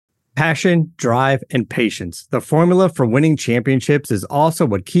Passion, drive, and patience. The formula for winning championships is also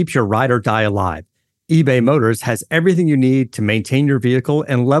what keeps your ride or die alive. eBay Motors has everything you need to maintain your vehicle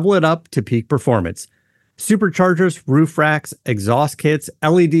and level it up to peak performance. Superchargers, roof racks, exhaust kits,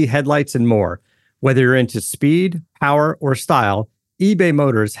 LED headlights, and more. Whether you're into speed, power, or style, eBay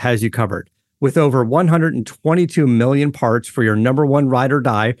Motors has you covered. With over 122 million parts for your number one ride or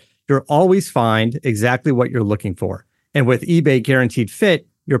die, you'll always find exactly what you're looking for. And with eBay Guaranteed Fit,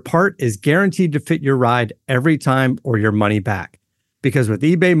 your part is guaranteed to fit your ride every time or your money back. Because with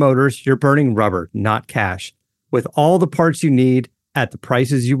eBay Motors, you're burning rubber, not cash. With all the parts you need at the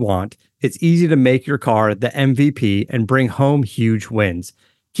prices you want, it's easy to make your car the MVP and bring home huge wins.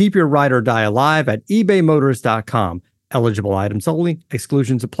 Keep your ride or die alive at ebaymotors.com. Eligible items only.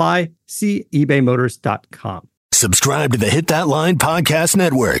 Exclusions apply. See ebaymotors.com. Subscribe to the Hit That Line Podcast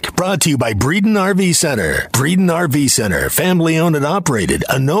Network, brought to you by Breeden RV Center. Breeden RV Center, family owned and operated,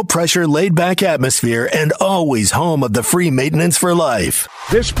 a no-pressure, laid-back atmosphere, and always home of the free maintenance for life.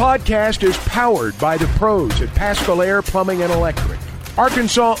 This podcast is powered by the pros at Paschal Air Plumbing and Electric.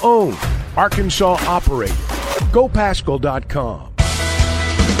 Arkansas owned, Arkansas operated. GoPaschal.com.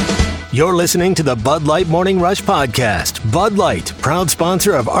 You're listening to the Bud Light Morning Rush Podcast. Bud Light, proud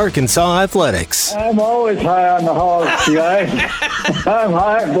sponsor of Arkansas Athletics. I'm always high on the hog, guys. I'm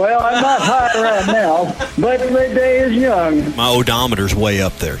high. Well, I'm not high right now, but the day is young. My odometer's way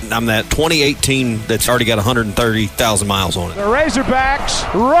up there. I'm that 2018 that's already got 130,000 miles on it. The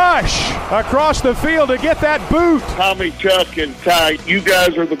Razorbacks rush across the field to get that boot. Tommy, Chuck, and Ty, you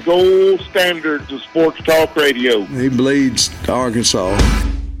guys are the gold standards of sports talk radio. He bleeds Arkansas.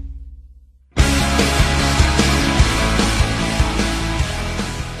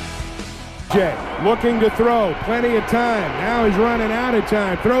 Jay looking to throw, plenty of time. Now he's running out of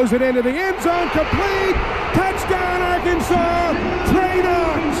time. Throws it into the end zone, complete. Touchdown, Arkansas. Trey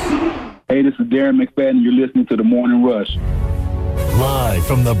Knox. Hey, this is Darren McFadden, and you're listening to The Morning Rush. Live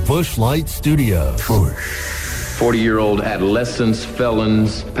from the Busch Light Studio. 40-year-old adolescents,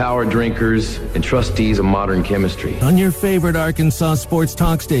 felons, power drinkers, and trustees of modern chemistry. On your favorite Arkansas sports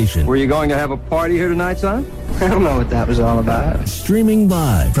talk station. Were you going to have a party here tonight, son? I don't know what that was all about. Streaming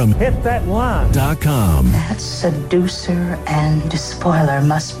live from HitThatLine.com. That seducer and spoiler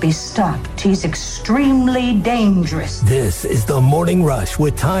must be stopped. He's extremely dangerous. This is The Morning Rush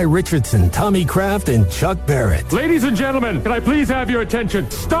with Ty Richardson, Tommy Kraft, and Chuck Barrett. Ladies and gentlemen, can I please have your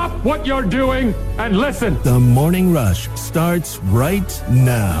attention? Stop what you're doing and listen. The Morning Rush starts right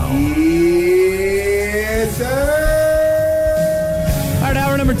now. Yes, sir. All right,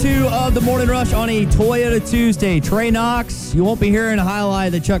 hour number 2 of the Morning Rush on a Toyota Tuesday. Trey Knox, you won't be hearing a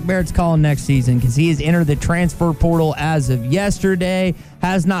highlight that Chuck Barrett's calling next season because he has entered the transfer portal as of yesterday,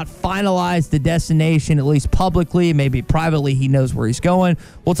 has not finalized the destination, at least publicly. Maybe privately he knows where he's going.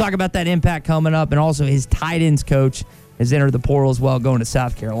 We'll talk about that impact coming up, and also his tight ends coach has entered the portal as well, going to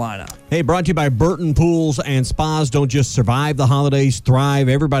South Carolina. Hey, brought to you by Burton Pools and Spas. Don't just survive the holidays, thrive.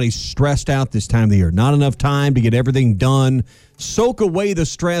 Everybody's stressed out this time of the year. Not enough time to get everything done. Soak away the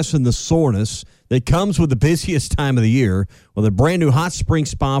stress and the soreness that comes with the busiest time of the year with a brand new hot spring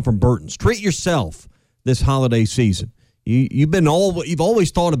spa from Burton's. Treat yourself this holiday season. You've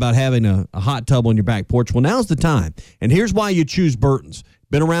always thought about having a hot tub on your back porch. Well, now's the time. And here's why you choose Burton's.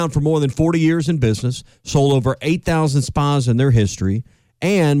 Been around for more than 40 years in business, sold over 8,000 spas in their history.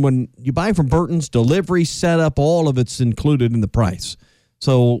 And when you buy from Burton's, delivery, setup, all of it's included in the price.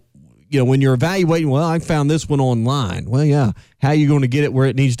 So, when you're evaluating, well, I found this one online. Well, yeah, how are you going to get it where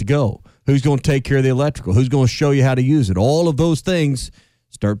it needs to go? Who's going to take care of the electrical? Who's going to show you how to use it? All of those things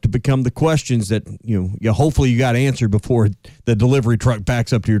start to become the questions that, hopefully you got answered before the delivery truck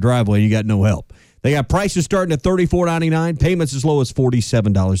backs up to your driveway and you got no help. They got prices starting at $34.99, payments as low as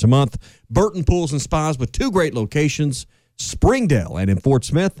 $47 a month. Burton Pools and Spas with 2 great locations, Springdale and in Fort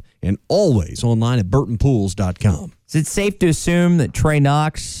Smith, and always online at burtonpools.com. Is it safe to assume that Trey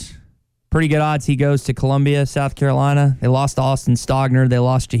Knox, pretty good odds he goes to Columbia, South Carolina? They lost Austin Stogner. They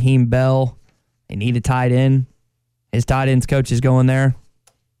lost Jaheim Bell. They need a tight end. His tight ends coach is going there.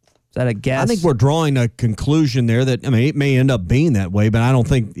 Is that a guess? I think we're drawing a conclusion there that, it may end up being that way, but I don't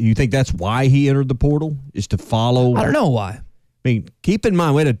think, you think that's why he entered the portal, is to follow? I don't know why. Keep in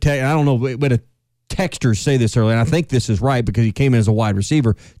mind, we had a texter say this earlier, and I think this is right because he came in as a wide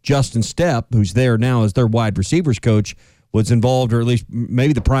receiver. Justin Stepp, who's there now as their wide receivers coach, was involved, or at least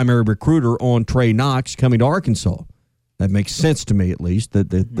maybe the primary recruiter on Trey Knox coming to Arkansas. That makes sense to me, at least, that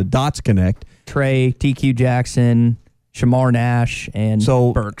the dots connect. Trey, TQ Jackson, Shamar Nash, and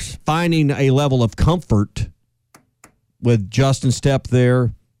Burks. Finding a level of comfort with Justin Stepp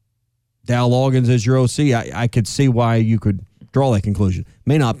there, Dal Loggins as your OC, I could see why you could draw that conclusion.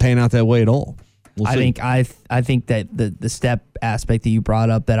 May not pan out that way at all. We'll see. I think that the step aspect that you brought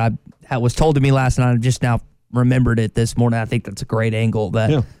up that was told to me last night, I just now remembered it this morning. I think that's a great angle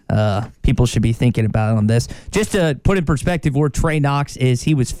that people should be thinking about on this. Just to put in perspective where Trey Knox is,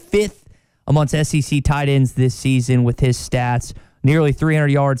 he was 5th amongst SEC tight ends this season with his stats. Nearly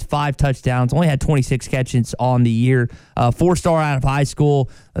 300 yards, 5 touchdowns, only had 26 catches on the year. 4-star out of high school.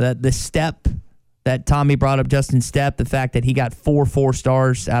 The step that Tommy brought up, Justin Stepp, the fact that he got 4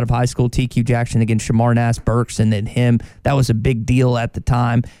 stars out of high school, TQ Jackson against Shamar Nass-Burks and then him, that was a big deal at the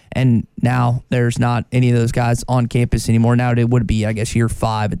time. And now there's not any of those guys on campus anymore. Now it would be, I guess, year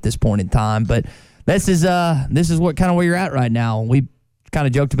 5 at this point in time. But this is what kind of where you're at right now. We kind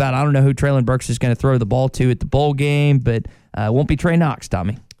of joked about, I don't know who Treylon Burks is going to throw the ball to at the bowl game, but it won't be Trey Knox,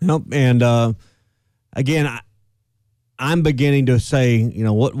 Tommy. Nope. And again, I'm beginning to say,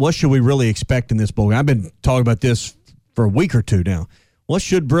 what should we really expect in this bowl game? I've been talking about this for a week or two now. What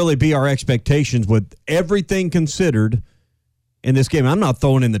should really be our expectations with everything considered in this game? I'm not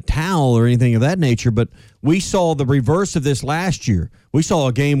throwing in the towel or anything of that nature, but we saw the reverse of this last year. We saw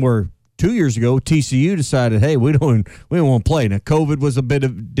a game where 2 years ago, TCU decided, hey, we don't want to play. Now, COVID was a bit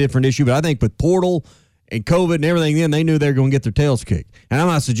of a different issue, but I think with portal and COVID and everything, then they knew they were going to get their tails kicked. And I'm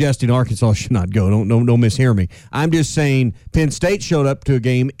not suggesting Arkansas should not go. Don't mishear me. I'm just saying Penn State showed up to a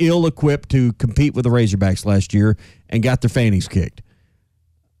game ill-equipped to compete with the Razorbacks last year and got their fannies kicked.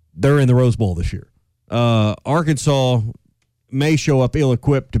 They're in the Rose Bowl this year. Arkansas may show up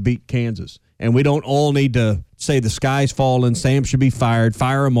ill-equipped to beat Kansas. And we don't all need to say the sky's falling, Sam should be fired,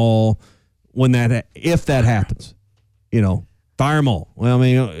 fire them all if that happens. Fire them all. Well, I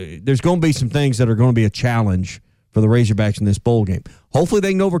mean, there's going to be some things that are going to be a challenge for the Razorbacks in this bowl game. Hopefully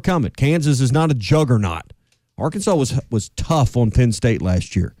they can overcome it. Kansas is not a juggernaut. Arkansas was tough on Penn State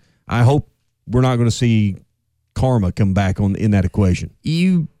last year. I hope we're not going to see karma come back in that equation.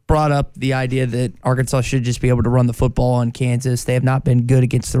 You brought up the idea that Arkansas should just be able to run the football on Kansas. They have not been good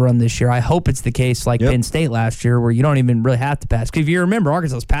against the run this year. I hope it's the case like Penn State last year where you don't even really have to pass. Because if you remember,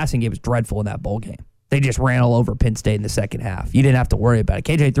 Arkansas's passing game was dreadful in that bowl game. They just ran all over Penn State in the second half. You didn't have to worry about it.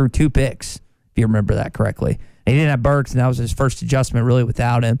 KJ threw 2 picks, if you remember that correctly. And he didn't have Burks, and that was his first adjustment really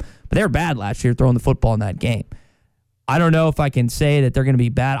without him. But they were bad last year throwing the football in that game. I don't know if I can say that they're going to be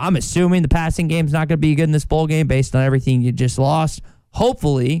bad. I'm assuming the passing game's not going to be good in this bowl game based on everything you just lost.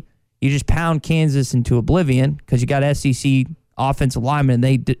 Hopefully, you just pound Kansas into oblivion because you got SEC offensive linemen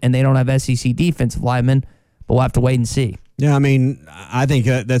and they don't have SEC defensive linemen, but we'll have to wait and see. Yeah, I mean, I think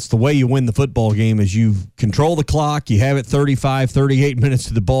that's the way you win the football game is you control the clock, you have it 35, 38 minutes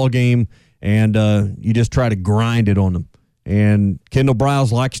to the ball game, and you just try to grind it on them. And Kendall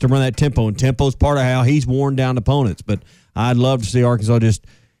Briles likes to run that tempo, and tempo's part of how he's worn down opponents. But I'd love to see Arkansas just,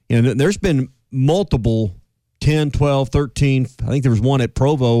 there's been multiple 10, 12, 13. I think there was one at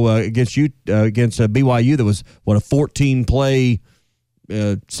Provo against BYU that was, a 14-play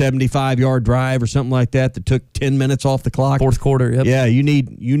 75-yard drive or something like that took 10 minutes off the clock. Fourth quarter, yep. Yeah, you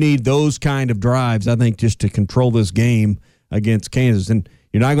need those kind of drives, I think, just to control this game against Kansas. And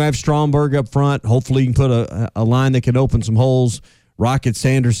you're not going to have Stromberg up front. Hopefully you can put a line that can open some holes. Rocket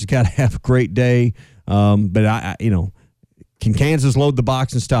Sanders has got to have a great day. But, can Kansas load the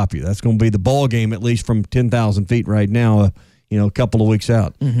box and stop you? That's going to be the ball game, at least from 10,000 feet right now, a couple of weeks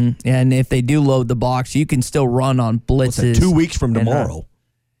out. Mm-hmm. And if they do load the box, you can still run on blitzes. 2 weeks from tomorrow.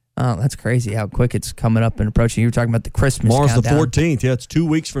 Oh, that's crazy how quick it's coming up and approaching. You were talking about the Christmas Tomorrow's countdown. the 14th. Yeah, it's 2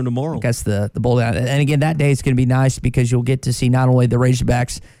 weeks from tomorrow. I guess the bowl down. And again, that day is going to be nice because you'll get to see not only the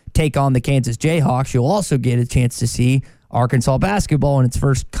Razorbacks take on the Kansas Jayhawks, you'll also get a chance to see Arkansas basketball in its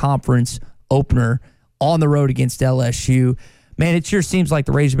first conference opener on the road against LSU. Man, it sure seems like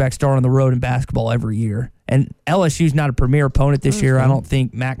the Razorbacks start on the road in basketball every year. And LSU's not a premier opponent this year. I don't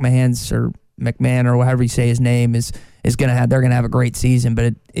think McMahon or however you say his name is going to have. They're going to have a great season,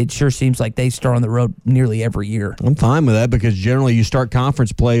 but it sure seems like they start on the road nearly every year. I'm fine with that because generally you start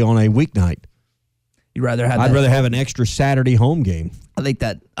conference play on a weeknight. You'd rather have. I'd rather have an extra Saturday home game. I think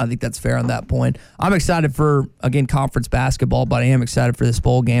that's fair on that point. I'm excited for conference basketball, but I am excited for this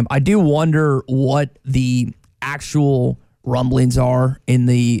bowl game. I do wonder what the actual rumblings are in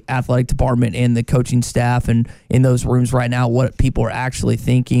the athletic department and the coaching staff and in those rooms right now, what people are actually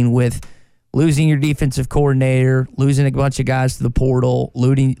thinking with losing your defensive coordinator, losing a bunch of guys to the portal,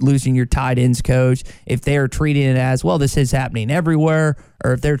 losing your tight ends coach, if they're treating it as, well, this is happening everywhere,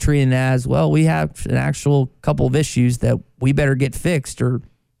 or if they're treating it as, well, we have an actual couple of issues that we better get fixed, or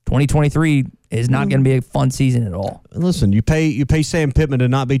 2023 is not going to be a fun season at all. Listen, you pay Sam Pittman to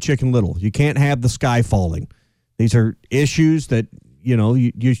not be Chicken Little. You can't have the sky falling. These are issues that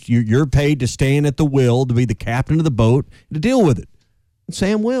you're paid to stand at the wheel, to be the captain of the boat, to deal with it. And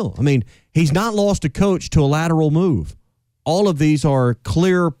Sam will. I mean, he's not lost a coach to a lateral move. All of these are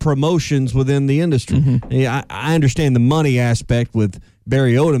clear promotions within the industry. Mm-hmm. I understand the money aspect with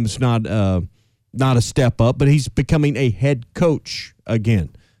Barry Odom's not a step up, but he's becoming a head coach again.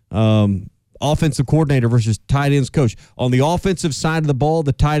 Offensive coordinator versus tight ends coach. On the offensive side of the ball,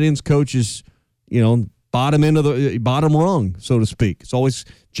 the tight ends coach is, bottom rung, so to speak. It's always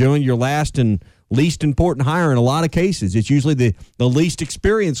Joey, your last and least important hire in a lot of cases. It's usually the least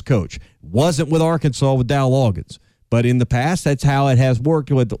experienced coach. Wasn't with Arkansas with Dow Loggins. But in the past, that's how it has worked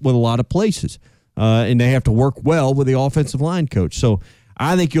with a lot of places. And they have to work well with the offensive line coach. So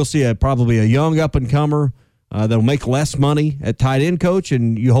I think you'll see probably a young up-and-comer that'll make less money at tight end coach,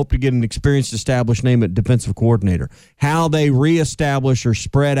 and you hope to get an experienced, established name at defensive coordinator. How they reestablish or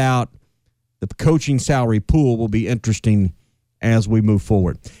spread out the coaching salary pool will be interesting as we move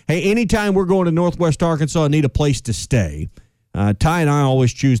forward. Hey, anytime we're going to Northwest Arkansas and need a place to stay, Ty and I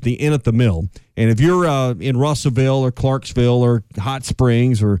always choose the Inn at the Mill. And if you're in Russellville or Clarksville or Hot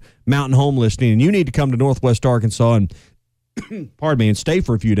Springs or Mountain Home listening and you need to come to Northwest Arkansas and and stay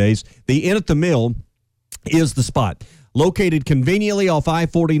for a few days, the Inn at the Mill is the spot. Located conveniently off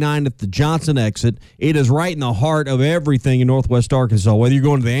I-49 at the Johnson exit, it is right in the heart of everything in Northwest Arkansas. Whether you're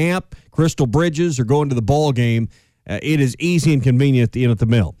going to the AMP, Crystal Bridges, or going to the ball game, it is easy and convenient at the Inn at the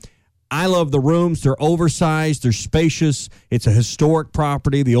Mill. I love the rooms. They're oversized. They're spacious. It's a historic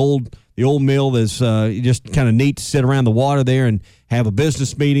property. The old mill is just kind of neat to sit around the water there and have a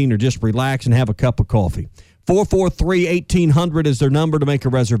business meeting or just relax and have a cup of coffee. 443-1800 is their number to make a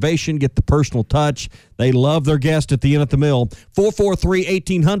reservation. Get the personal touch. They love their guests at the Inn at the Mill.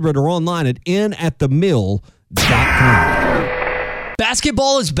 443-1800 or online at innatthemill.com.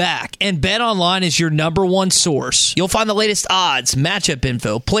 Basketball is back, and BetOnline is your number one source. You'll find the latest odds, matchup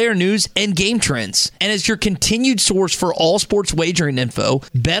info, player news, and game trends. And as your continued source for all sports wagering info,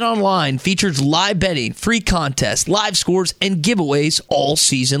 BetOnline features live betting, free contests, live scores, and giveaways all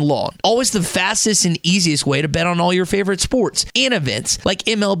season long. Always the fastest and easiest way to bet on all your favorite sports and events like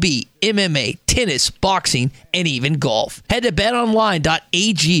MLB, MMA, tennis, boxing, and even golf. Head to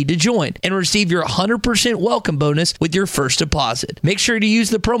betonline.ag to join and receive your 100% welcome bonus with your first deposit. Make sure to use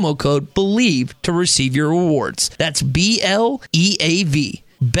the promo code BELIEVE to receive your rewards. That's BLEAV.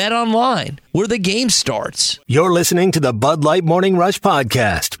 Bet Online, where the game starts. You're listening to the Bud Light Morning Rush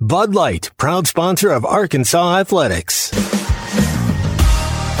Podcast. Bud Light, proud sponsor of Arkansas Athletics.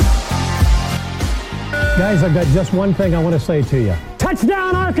 Guys, I've got just one thing I want to say to you.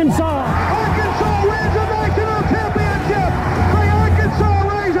 Touchdown, Arkansas! Arkansas wins the national championship! The Arkansas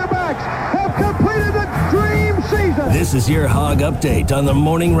Razorbacks have completed the dream season! This is your Hog Update on the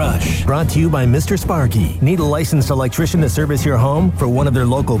Morning Rush. Brought to you by Mr. Sparky. Need a licensed electrician to service your home? For one of their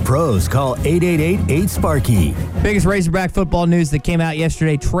local pros, call 888-8-SPARKY. Biggest Razorback football news that came out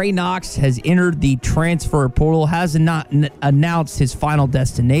yesterday. Trey Knox has entered the transfer portal. Has not announced his final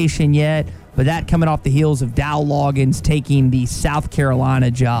destination yet. But that coming off the heels of Dow Loggins taking the South Carolina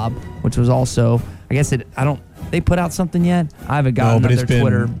job, which was also, they put out something yet? I haven't gotten on their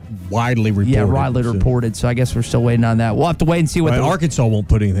Twitter. Widely reported. Yeah, widely reported. So I guess we're still waiting on that. We'll have to wait and see what Arkansas won't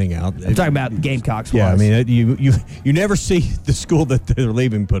put anything out. I'm talking about Gamecocks. Yeah, I mean, you never see the school that they're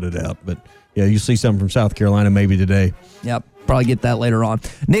leaving put it out. But yeah, you see something from South Carolina maybe today. Yep. Probably get that later on.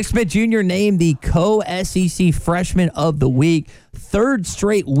 Nick Smith Jr. named the co-SEC Freshman of the Week. Third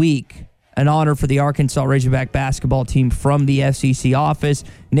straight week. An honor for the Arkansas Razorback basketball team from the SEC office.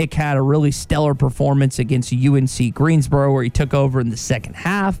 Nick had a really stellar performance against UNC Greensboro where he took over in the second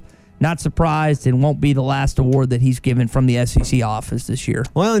half. Not surprised, and won't be the last award that he's given from the SEC office this year.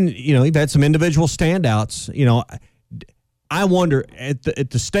 Well, and, you've had some individual standouts. I wonder, at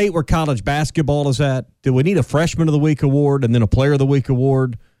the state where college basketball is at, do we need a Freshman of the Week award and then a Player of the Week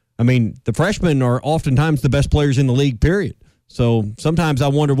award? I mean, the freshmen are oftentimes the best players in the league, period. So sometimes I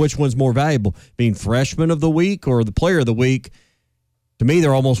wonder which one's more valuable, being Freshman of the Week or the Player of the Week. To me,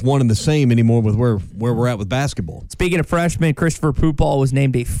 they're almost one and the same anymore with where we're at with basketball. Speaking of freshmen, Christopher Pupal was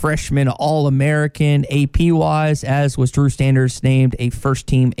named a Freshman All-American AP-wise, as was Drew Standers named a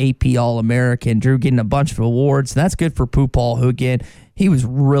first-team AP All-American. Drew getting a bunch of awards, and that's good for Pupal, who, again, he was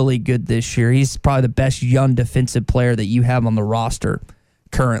really good this year. He's probably the best young defensive player that you have on the roster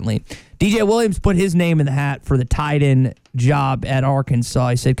currently. DJ Williams put his name in the hat for the tight end job at Arkansas.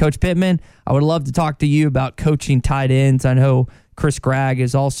 He said, Coach Pittman, I would love to talk to you about coaching tight ends. I know Chris Gregg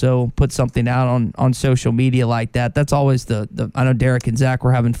has also put something out on social media like that. That's always the I know Derek and Zach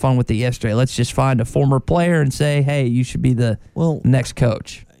were having fun with it yesterday. Let's just find a former player and say, hey, you should be the next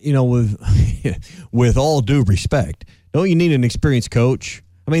coach. With all due respect, Don't you need an experienced coach?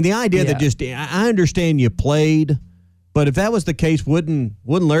 I mean, the idea that I understand you played, but if that was the case, wouldn't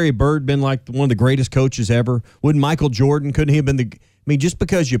Larry Bird been like one of the greatest coaches ever? Wouldn't Michael Jordan, couldn't he have been just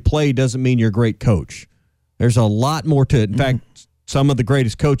because you play doesn't mean you're a great coach. There's a lot more to it. In fact, some of the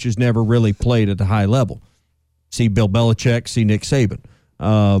greatest coaches never really played at the high level. See Bill Belichick, see Nick Saban.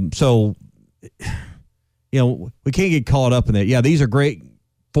 So, we can't get caught up in that. Yeah, these are great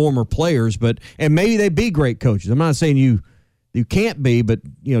former players, and maybe they'd be great coaches. I'm not saying you can't be, but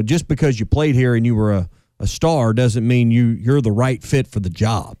just because you played here and you were a star doesn't mean you're the right fit for the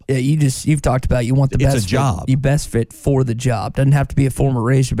job. Yeah, you've talked about you want the best. It's a job. The best fit for the job. Doesn't have to be a former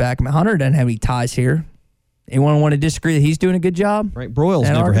Razorback. I mean, Hunter doesn't have any ties here. Anyone want to disagree that he's doing a good job? Right, Broyles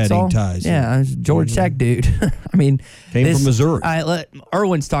never had any ties. Yeah, George Tech dude. I mean, came from Missouri.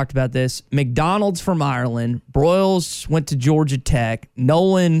 Irwin's talked about this. McDonald's from Ireland. Broyles went to Georgia Tech.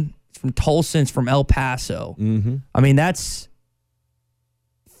 Nolan from Tulsa, from El Paso. Mm-hmm. I mean, that's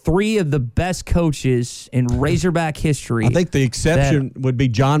three of the best coaches in Razorback history. I think the exception would be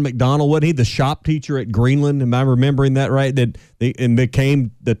John McDonald. Wasn't he the shop teacher at Greenland? Am I remembering that right? And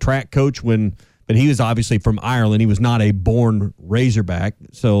became the track coach but he was obviously from Ireland. He was not a born Razorback.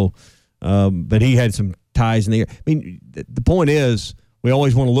 So, but he had some ties in the air. I mean, the point is, we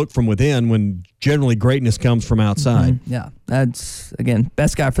always want to look from within when generally greatness comes from outside. Mm-hmm. Yeah, that's, again,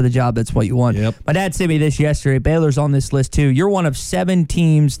 best guy for the job. That's what you want. Yep. My dad sent me this yesterday. Baylor's on this list too. You're one of 7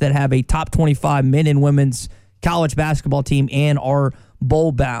 teams that have a top 25 men and women's college basketball team and are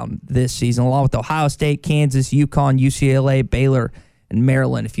bowl bound this season, along with Ohio State, Kansas, UConn, UCLA, Baylor, and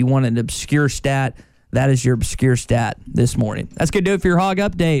Maryland. If you want an obscure stat, that is your obscure stat this morning. That's going to do it for your Hog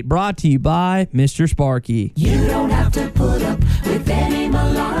Update, brought to you by Mr. Sparky. You don't have to put up with any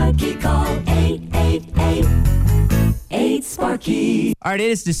malarkey. Call 888-8-SPARKY. All right, it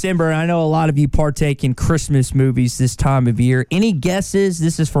is December, and I know a lot of you partake in Christmas movies this time of year. Any guesses?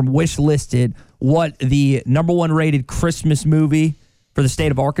 This is from Wish Listed, what the number 1 rated Christmas movie for the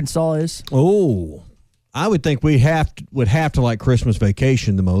state of Arkansas is? Oh, I would think would have to like Christmas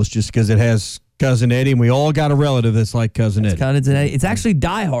Vacation the most, just because it has Cousin Eddie, and we all got a relative that's like Cousin Eddie. It's actually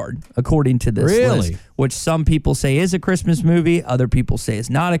Die Hard, according to this list, which some people say is a Christmas movie. Other people say it's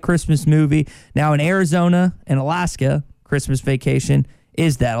not a Christmas movie. Now, in Arizona and Alaska, Christmas Vacation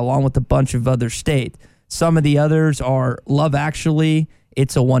is that, along with a bunch of other states. Some of the others are Love Actually,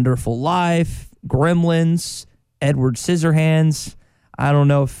 It's a Wonderful Life, Gremlins, Edward Scissorhands. I don't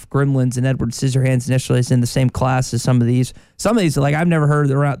know if Gremlins and Edward Scissorhands initially is in the same class as some of these. Some of these, like, I've never heard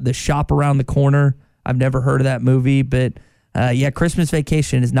of The Shop Around the Corner. I've never heard of that movie, but Christmas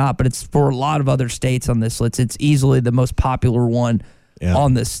Vacation is not, but it's for a lot of other states on this list. It's easily the most popular one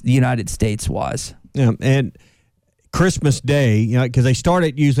on this United States-wise. Yeah, and Christmas Day, because they start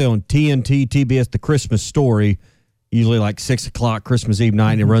it usually on TNT, TBS, The Christmas Story, usually like 6 o'clock Christmas Eve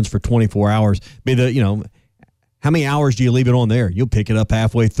night, and it runs for 24 hours. How many hours do you leave it on there? You'll pick it up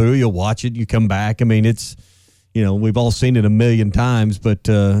halfway through. You'll watch it. You come back. I mean, it's, we've all seen it a million times, but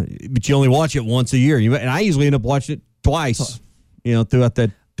you only watch it once a year. And I usually end up watching it twice, throughout that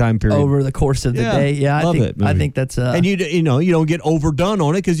time period. Over the course of the day. Yeah, I think that's... and you don't get overdone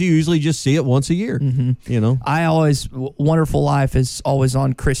on it because you usually just see it once a year, I always... Wonderful Life is always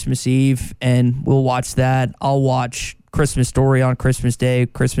on Christmas Eve, and we'll watch that. I'll watch Christmas Story on Christmas Day,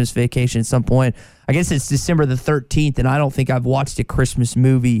 Christmas Vacation at some point. I guess it's December the 13th, and I don't think I've watched a Christmas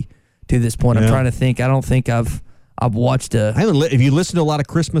movie to this point. I'm trying to think. I don't think I've watched a... Have you listened to a lot of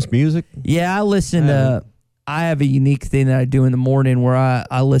Christmas music? Yeah, I listen to... I have a unique thing that I do in the morning where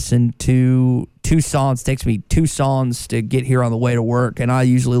I listen to 2 songs. It takes me 2 songs to get here on the way to work, and I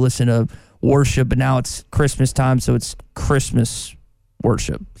usually listen to worship, but now it's Christmas time, so it's Christmas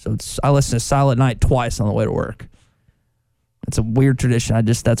worship. So I listen to Silent Night twice on the way to work. It's a weird tradition.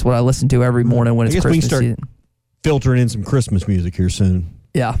 That's what I listen to every morning when it's Christmas we can start season. Filtering in some Christmas music here soon.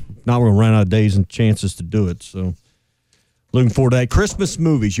 Yeah. Now we're going to run out of days and chances to do it. So looking forward to that. Christmas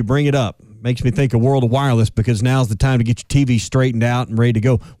movies, you bring it up. Makes me think of World of Wireless because now's the time to get your TV straightened out and ready to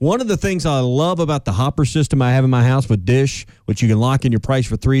go. One of the things I love about the Hopper system I have in my house with Dish, which you can lock in your price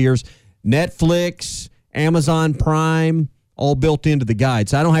for 3 years, Netflix, Amazon Prime, all built into the guide.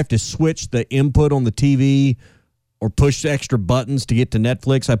 So I don't have to switch the input on the TV or push extra buttons to get to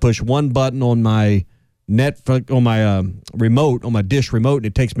Netflix. I push one button on my remote, on my Dish remote, and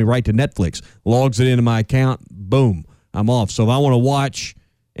it takes me right to Netflix. Logs it into my account. Boom, I'm off. So if I want to watch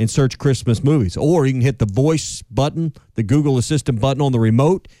and search Christmas movies, or you can hit the voice button, the Google Assistant button on the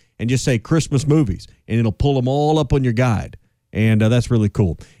remote, and just say Christmas movies, and it'll pull them all up on your guide. And that's really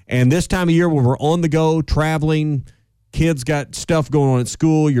cool. And this time of year when we're on the go, traveling, kids got stuff going on at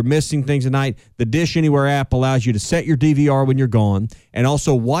school, you're missing things at night, the Dish Anywhere app allows you to set your DVR when you're gone and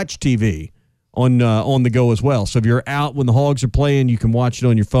also watch TV on the go as well. So if you're out when the Hogs are playing, you can watch it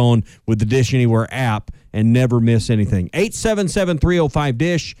on your phone with the Dish Anywhere app and never miss anything.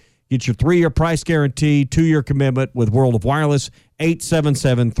 877-305-DISH. Get your 3-year price guarantee, 2-year commitment with World of Wireless.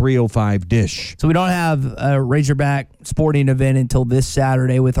 877-305-DISH. So we don't have a Razorback sporting event until this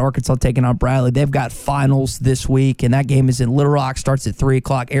Saturday with Arkansas taking on Bradley. They've got finals this week, and that game is in Little Rock, starts at 3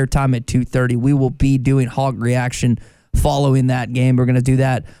 o'clock, airtime at 2:30. We will be doing Hog Reaction following that game. We're going to do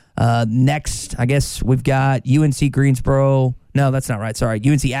that next. I guess we've got UNC Greensboro. No, that's not right. Sorry.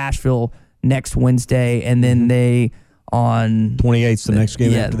 UNC Asheville next Wednesday, and then they on 28th, the next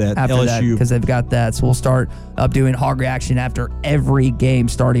game after that. LSU. Because they've got that. So we'll start up doing Hog Reaction after every game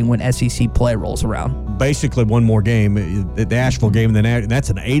starting when SEC play rolls around. Basically one more game, the Asheville game, and then that's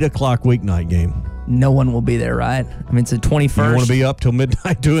an 8 o'clock weeknight game. No one will be there, right? I mean, it's the 21st. You want to be up till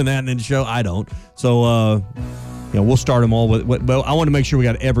midnight doing that and then show? I don't. So, we'll start them all with, but I want to make sure we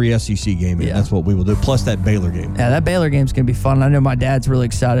got every SEC game in. Yeah. That's what we will do, plus that Baylor game. Yeah, that Baylor game's going to be fun. I know my dad's really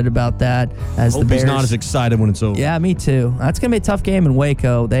excited about that. Hope he's not as excited when it's over. Yeah, me too. That's going to be a tough game in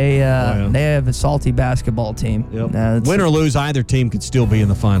Waco. They have a salty basketball team. Yep. Win or lose, either team could still be in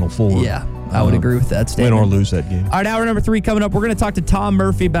the Final Four. Yeah, I would agree with that statement. Win or lose that game. All right, hour number 3 coming up. We're going to talk to Tom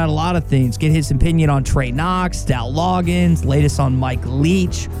Murphy about a lot of things. Get his opinion on Trey Knox, Dow Loggins, latest on Mike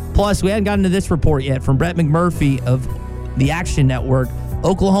Leach. Plus, we haven't gotten to this report yet from Brett McMurphy of the Action Network.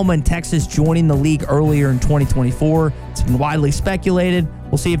 Oklahoma and Texas joining the league earlier in 2024. It's been widely speculated.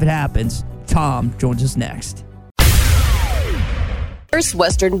 We'll see if it happens. Tom joins us next. First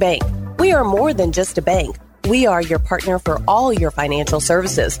Western Bank. We are more than just a bank. We are your partner for all your financial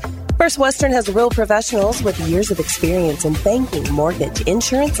services. First Western has real professionals with years of experience in banking, mortgage,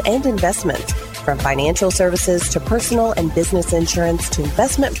 insurance, and investments. From financial services to personal and business insurance to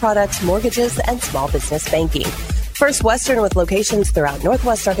investment products, mortgages, and small business banking. First Western with locations throughout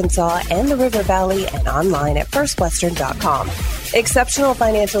Northwest Arkansas and the River Valley and online at firstwestern.com. Exceptional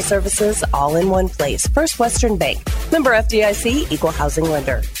financial services all in one place. First Western Bank. Member FDIC, Equal Housing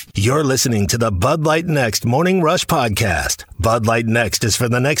Lender. You're listening to the Bud Light Next Morning Rush Podcast. Bud Light Next is for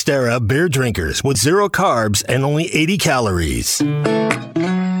the next era beer drinkers with 0 carbs and only 80 calories.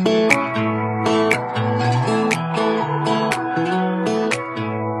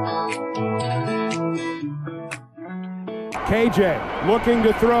 KJ looking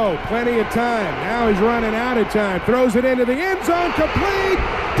to throw. Plenty of time. Now he's running out of time. Throws it into the end zone. Complete.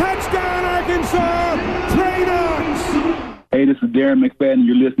 Touchdown, Arkansas. Trey Knox. Hey, this is Darren McFadden.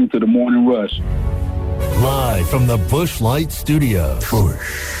 You're listening to The Morning Rush. Live from the Busch Light Studios.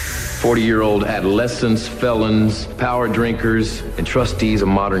 40-year-old adolescents, felons, power drinkers, and trustees of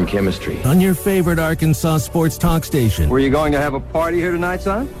modern chemistry. On your favorite Arkansas sports talk station. Were you going to have a party here tonight,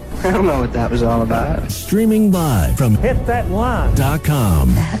 son? I don't know what that was all about. Streaming live from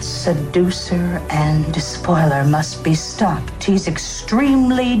hitthatline.com. That seducer and spoiler must be stopped. He's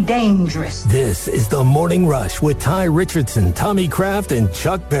extremely dangerous. This is The Morning Rush with Ty Richardson, Tommy Kraft, and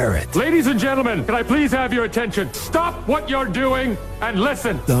Chuck Barrett. Ladies and gentlemen, can I please have your attention? Stop what you're doing and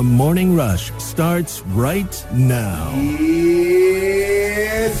listen. The Morning Rush starts right now.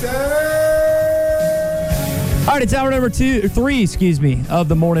 Yes, sir. All right, it's hour number 3 of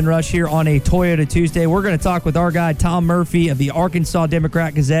the Morning Rush here on a Toyota Tuesday. We're going to talk with our guy, Tom Murphy of the Arkansas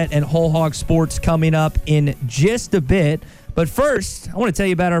Democrat-Gazette and Whole Hog Sports coming up in just a bit. But first, I want to tell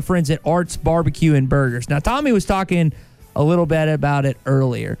you about our friends at Arts Barbecue and Burgers. Now, Tommy was talking a little bit about it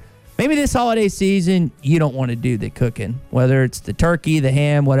earlier. Maybe this holiday season, you don't want to do the cooking, whether it's the turkey, the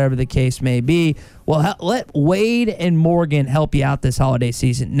ham, whatever the case may be. Well, let Wade and Morgan help you out this holiday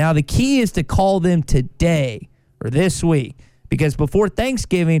season. Now, the key is to call them today or this week, because before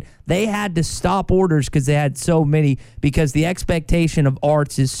Thanksgiving, they had to stop orders because they had so many, because the expectation of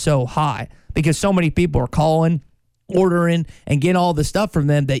Arts is so high, because so many people are calling, ordering, and getting all the stuff from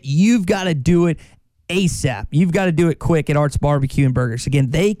them that you've got to do it ASAP. You've got to do it quick at Arts Barbecue and Burgers.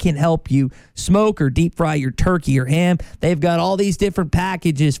 Again, they can help you smoke or deep fry your turkey or ham. They've got all these different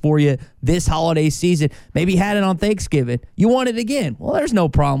packages for you this holiday season. Maybe you had it on Thanksgiving. You want it again. Well, there's no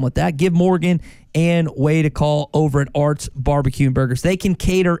problem with that. Give Morgan and Wade a call over at Arts Barbecue and Burgers. They can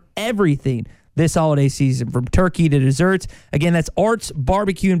cater everything this holiday season, from turkey to desserts. Again, that's Arts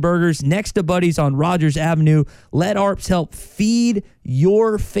Barbecue and Burgers next to Buddy's on Rogers Avenue. Let Arts help feed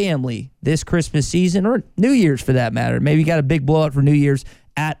your family this Christmas season, or New Year's for that matter. Maybe you got a big blowout for New Year's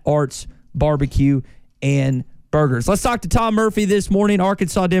at Arts Barbecue and Burgers. Let's talk to Tom Murphy this morning,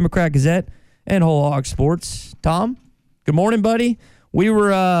 Arkansas Democrat-Gazette and Whole Hog Sports. Tom, good morning, buddy. We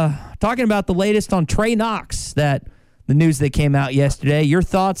were talking about the latest on Trey Knox, that the news that came out yesterday. Your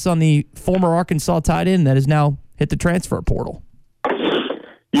thoughts on the former Arkansas tight end that has now hit the transfer portal?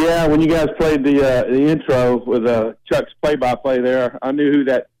 Yeah, when you guys played the intro with Chuck's play-by-play there, I knew who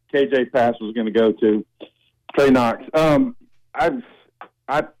that KJ pass was going to go to. Trey Knox. I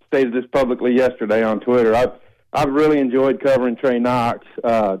stated this publicly yesterday on Twitter. I've really enjoyed covering Trey Knox.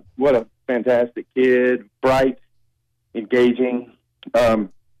 What a fantastic kid, bright, engaging,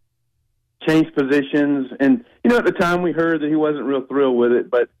 changed positions. And, at the time we heard that he wasn't real thrilled with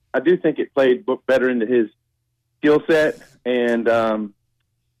it, but I do think it played better into his skill set. And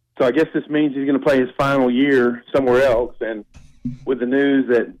so I guess this means he's going to play his final year somewhere else. And with the news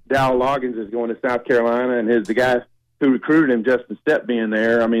that Dow Loggins is going to South Carolina and the guy who recruited him, Justin Stepp, being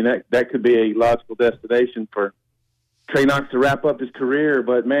there, I mean, that could be a logical destination for Trey Knox to wrap up his career.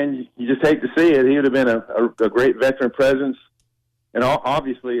 But, man, you just hate to see it. He would have been a great veteran presence and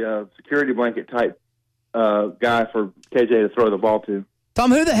obviously a security blanket type guy for KJ to throw the ball to.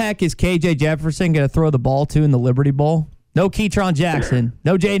 Tom, who the heck is KJ Jefferson going to throw the ball to in the Liberty Bowl? No Keytron Jackson,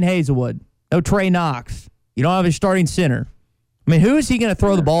 no Jaden Hazelwood, no Trey Knox. You don't have a starting center. I mean, who is he going to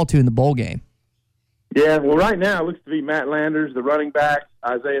throw the ball to in the bowl game? Yeah, well, right now it looks to be Matt Landers, the running back,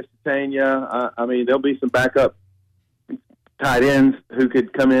 Isaiah Satania. I mean, there'll be some backup tight ends who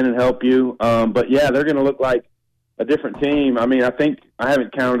could come in and help you. But, yeah, they're going to look like a different team. I mean, I think I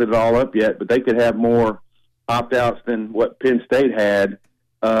haven't counted it all up yet, but they could have more opt-outs than what Penn State had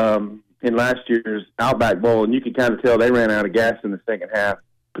in last year's Outback Bowl, and you can kind of tell they ran out of gas in the second half,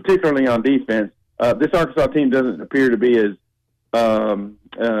 particularly on defense. This Arkansas team doesn't appear to be as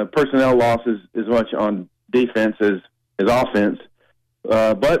personnel losses as much on defense as offense.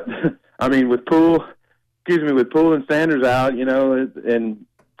 But I mean, with Poole and Sanders out, and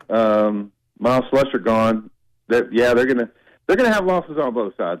Miles Slusher gone, they're gonna have losses on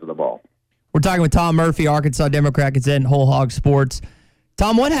both sides of the ball. We're talking with Tom Murphy, Arkansas Democrat Gazette and Whole Hog Sports.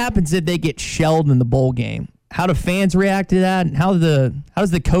 Tom, what happens if they get shelled in the bowl game? How do fans react to that? And how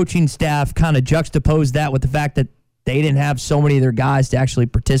does the coaching staff kind of juxtapose that with the fact that they didn't have so many of their guys to actually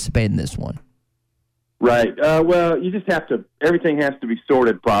participate in this one? Right. Well, you just have to. Everything has to be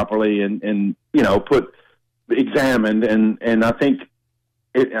sorted properly and examined. And I think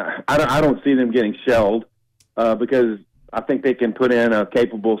I don't see them getting shelled because I think they can put in a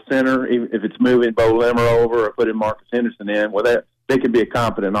capable center, even if it's moving Bo Limmer over or putting Marcus Henderson in. Well, they could be a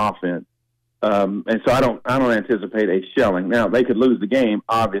competent offense. And so I don't anticipate a shelling. Now, they could lose the game,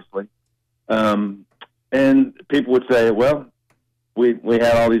 obviously. And people would say, well, we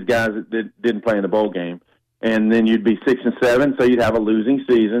had all these guys that didn't play in the bowl game. And then you'd be 6-7, so you'd have a losing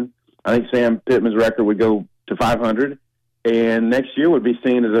season. I think Sam Pittman's record would go to 500. And next year would be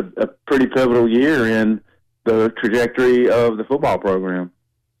seen as a pretty pivotal year in the trajectory of the football program.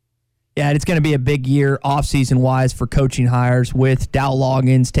 Yeah, and it's going to be a big year offseason-wise for coaching hires with Dow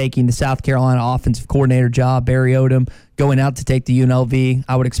Loggins taking the South Carolina offensive coordinator job, Barry Odom going out to take the UNLV.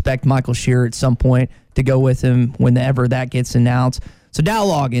 I would expect Michael Shearer at some point to go with him whenever that gets announced. So Dow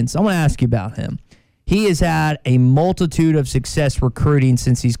Loggins, I want to ask you about him. He has had a multitude of success recruiting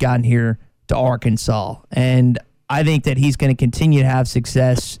since he's gotten here to Arkansas, and I think that he's going to continue to have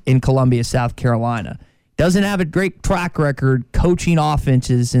success in Columbia, South Carolina. Doesn't have a great track record coaching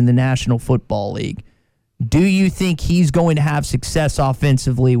offenses in the National Football League. Do you think he's going to have success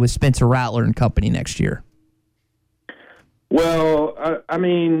offensively with Spencer Rattler and company next year? Well, I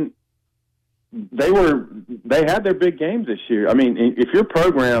mean, they had their big games this year. I mean, if your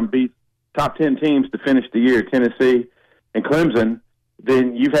program beats top 10 teams to finish the year, Tennessee and Clemson,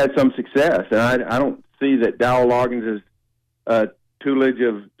 then you've had some success. And I don't see that Dow Loggins' tutelage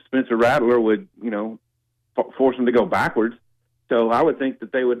of Spencer Rattler would, force them to go backwards. So I would think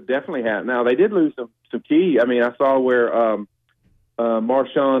that they would definitely have. Now, they did lose some key. I mean, I saw where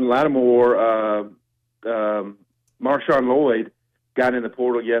Marshawn Lattimore, Marshawn Lloyd got in the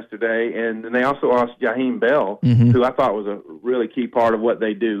portal yesterday, and they also lost Jaheim Bell, who I thought was a really key part of what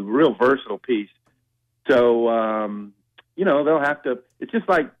they do, real versatile piece. So, they'll have to – it's just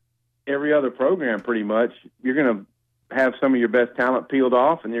like every other program pretty much. You're going to have some of your best talent peeled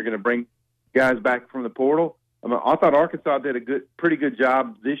off, and you're going to bring guys back from the portal. I thought Arkansas did a pretty good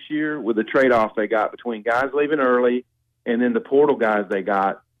job this year with the trade-off they got between guys leaving early and then the portal guys they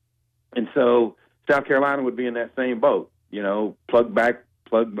got. And so South Carolina would be in that same boat, plug back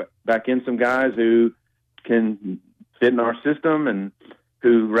in some guys who can fit in our system and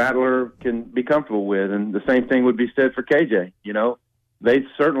who Rattler can be comfortable with. And the same thing would be said for KJ. They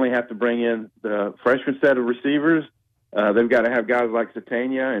certainly have to bring in the freshman set of receivers. They've got to have guys like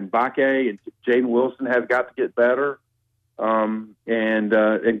Satania and Bakke, and Jaden Wilson has got to get better, and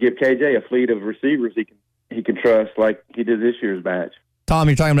give KJ a fleet of receivers he can trust like he did this year's batch. Tom,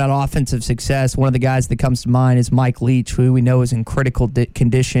 you're talking about offensive success. One of the guys that comes to mind is Mike Leach, who we know is in critical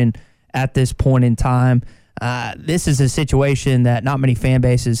condition at this point in time. This is a situation that not many fan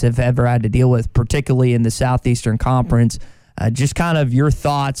bases have ever had to deal with, particularly in the Southeastern Conference. Just kind of your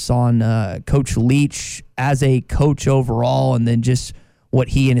thoughts on Coach Leach as a coach overall, and then just what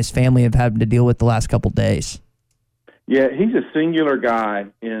he and his family have had to deal with the last couple days. Yeah, he's a singular guy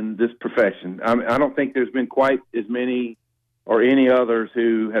in this profession. I don't think there's been quite as many or any others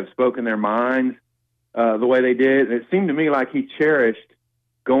who have spoken their minds the way they did. It seemed to me like he cherished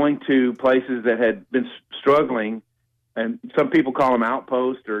going to places that had been struggling, and some people call them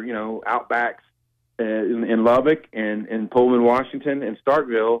outposts or, outbacks in Lubbock and in Pullman, Washington, and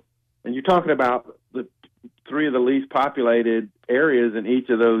Starkville. And you're talking about the three of the least populated areas in each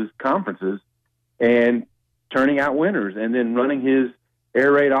of those conferences, and turning out winners and then running his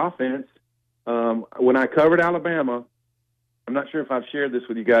air raid offense. When I covered Alabama, I'm not sure if I've shared this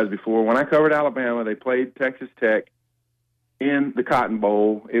with you guys before. When I covered Alabama, they played Texas Tech in the Cotton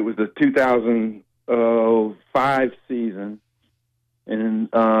Bowl. It was the 2005 season. And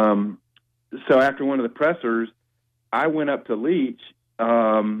so after one of the pressers, I went up to Leach,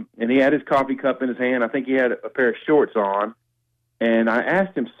 and he had his coffee cup in his hand. I think he had a pair of shorts on. And I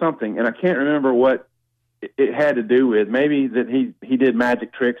asked him something, and I can't remember what it had to do with. Maybe that he did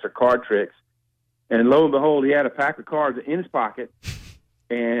magic tricks or card tricks. And lo and behold, he had a pack of cards in his pocket,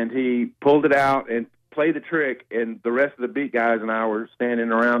 and he pulled it out and played the trick, and the rest of the beat guys and I were standing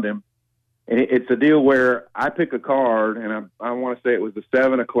around him. And it's a deal where I pick a card, and I want to say it was the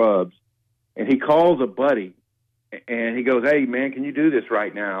 7 of clubs, and he calls a buddy, and he goes, "Hey, man, can you do this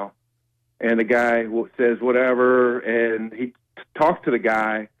right now?" And the guy says whatever, and he talks to the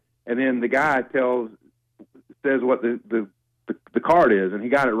guy, and then the guy says what the card is, and he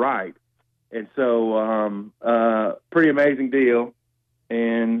got it right. And so, pretty amazing deal.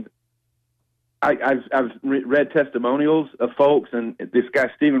 And I've read testimonials of folks, and this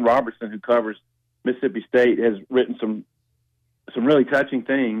guy Stephen Robertson, who covers Mississippi State, has written some really touching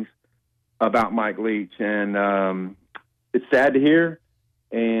things about Mike Leach, and it's sad to hear.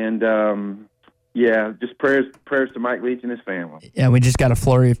 And just prayers to Mike Leach and his family. Yeah, we just got a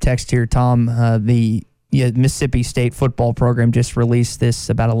flurry of text here, Tom. The Mississippi State football program just released this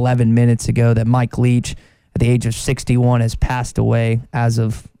about 11 minutes ago that Mike Leach, at the age of 61, has passed away as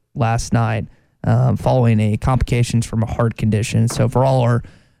of last night following complications from a heart condition. So for all our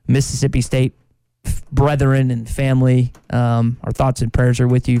Mississippi State brethren and family, our thoughts and prayers are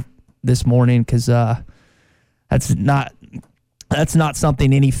with you this morning, because that's not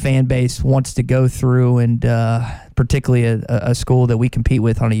something any fan base wants to go through, and particularly a school that we compete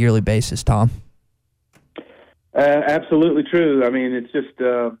with on a yearly basis, Tom. Absolutely true. I mean, it's just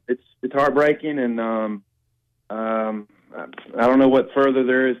it's heartbreaking, and I don't know what further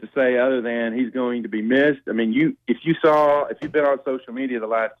there is to say other than he's going to be missed. I mean, if you've been on social media the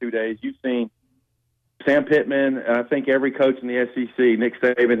last 2 days, you've seen Sam Pittman. I think every coach in the SEC, Nick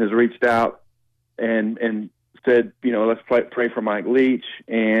Saban, has reached out and said, let's pray for Mike Leach.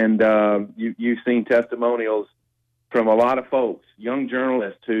 And you've seen testimonials from a lot of folks, young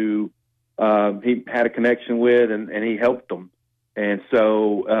journalists who he had a connection with, and he helped them. And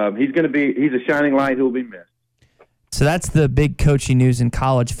so he's a shining light who will be missed. So that's the big coaching news in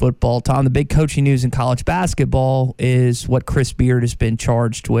college football. Tom, the big coaching news in college basketball is what Chris Beard has been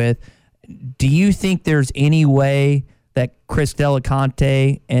charged with. Do you think there's any way that Chris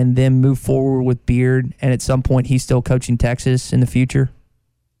Delaconte and them move forward with Beard, and at some point he's still coaching Texas in the future?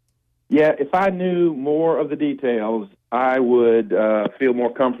 Yeah, if I knew more of the details, I would feel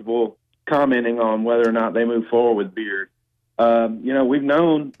more comfortable commenting on whether or not they move forward with Beard. We've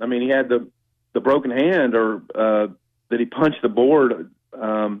known, I mean, he had the broken hand, or that he punched the board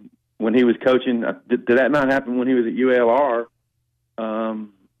when he was coaching. Did that not happen when he was at ULR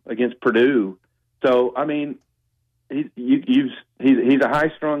against Purdue? So, I mean, he's a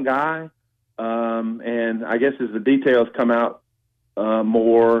high-strung guy, and I guess as the details come out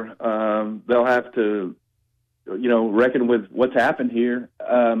more, they'll have to, reckon with what's happened here.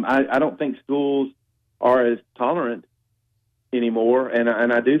 I don't think schools are as tolerant anymore, and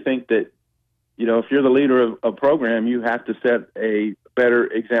I do think that, if you're the leader of a program, you have to set a better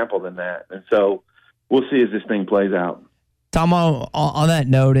example than that. And so we'll see as this thing plays out. Tom, on that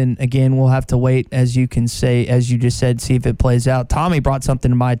note, and again, we'll have to wait, as you just said, see if it plays out. Tommy brought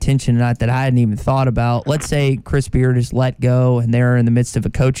something to my attention tonight that I hadn't even thought about. Let's say Chris Beard is let go and they're in the midst of a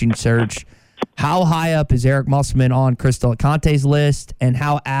coaching search. How high up is Eric Musselman on Chris Delaconte's list, and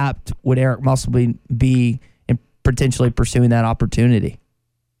how apt would Eric Musselman be in potentially pursuing that opportunity?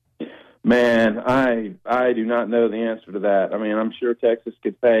 Man, I do not know the answer to that. I mean, I'm sure Texas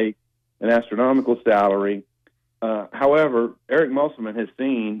could pay an astronomical salary. However, Eric Musselman has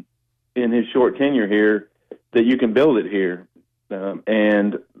seen in his short tenure here that you can build it here.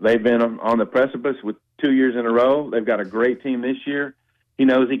 And they've been on the precipice with 2 years in a row. They've got a great team this year. He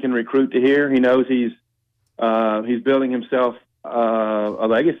knows he can recruit to here. He knows he's building himself a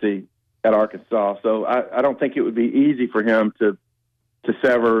legacy at Arkansas. So I don't think it would be easy for him to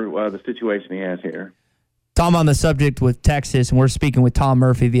sever the situation he has here. Tom, on the subject with Texas, and we're speaking with Tom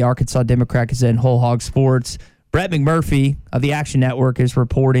Murphy, the Arkansas Democrat, is in Whole Hog Sports. Brett McMurphy of the Action Network is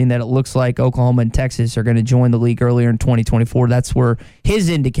reporting that it looks like Oklahoma and Texas are going to join the league earlier in 2024. That's where his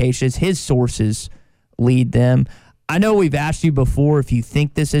indications, his sources lead them. I know we've asked you before if you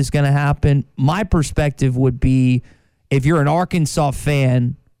think this is going to happen. My perspective would be if you're an Arkansas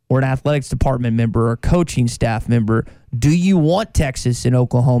fan or an athletics department member or a coaching staff member, do you want Texas and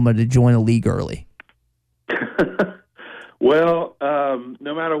Oklahoma to join a league early? Well,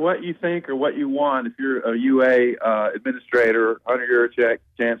 no matter what you think or what you want, if you're a UA administrator, Hunter Yurachek,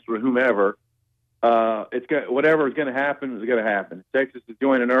 chancellor, whomever, whatever is going to happen is going to happen. Texas is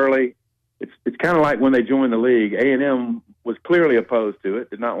joining early. It's kind of like when they joined the league. A&M was clearly opposed to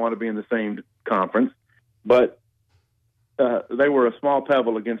it, did not want to be in the same conference, but they were a small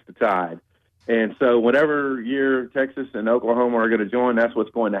pebble against the tide. And so whatever year Texas and Oklahoma are going to join, that's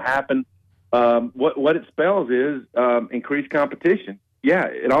what's going to happen. What it spells is increased competition. Yeah,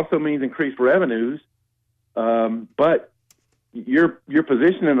 it also means increased revenues, but your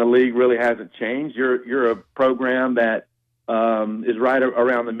position in the league really hasn't changed. You're a program that is right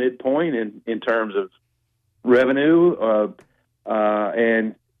around the midpoint in terms of revenue,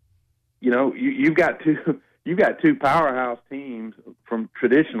 and you know you've got two powerhouse teams from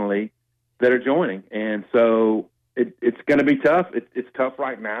traditionally that are joining, and so it's going to be tough. It's tough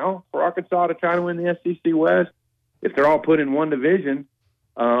right now for Arkansas to try to win the SEC West. If they're all put in one division,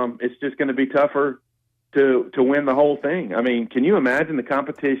 it's just going to be tougher to win the whole thing. I mean, can you imagine the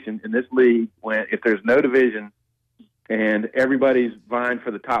competition in this league if there's no division and everybody's vying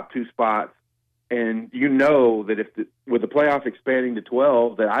for the top two spots, and you know that with the playoff expanding to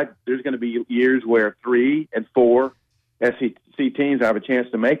 12, there's going to be years where 3 and 4 SEC teams have a chance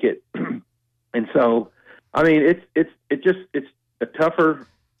to make it, and so. I mean, it's a tougher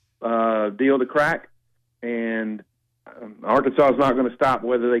deal to crack, and Arkansas is not going to stop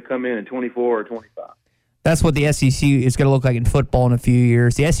whether they come in 24 or 25. That's what the SEC is going to look like in football in a few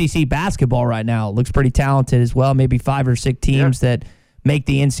years. The SEC basketball right now looks pretty talented as well. Maybe 5 or 6 teams that make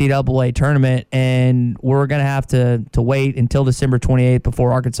the NCAA tournament, and we're going to have to wait until December 28th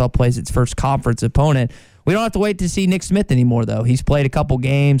before Arkansas plays its first conference opponent. We don't have to wait to see Nick Smith anymore, though. He's played a couple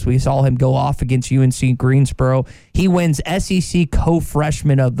games. We saw him go off against UNC Greensboro. He wins SEC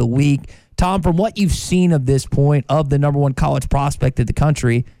Co-Freshman of the Week. Tom, from what you've seen of this point of the number one college prospect in the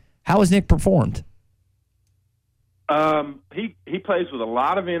country, how has Nick performed? He plays with a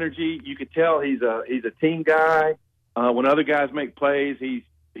lot of energy. You could tell he's a team guy. When other guys make plays, he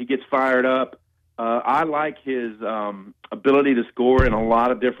gets fired up. I like his ability to score in a lot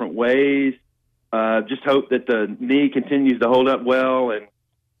of different ways. Just hope that the knee continues to hold up well, and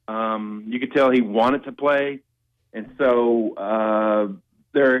you could tell he wanted to play. And so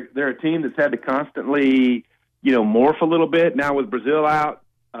they're a team that's had to constantly, morph a little bit. Now with Brazile out,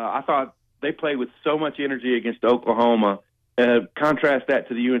 I thought they played with so much energy against Oklahoma. Contrast that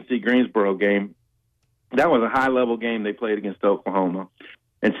to the UNC Greensboro game. That was a high-level game they played against Oklahoma.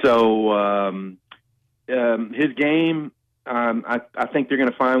 And so his game, I think they're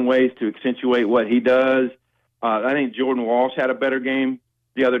going to find ways to accentuate what he does. I think Jordan Walsh had a better game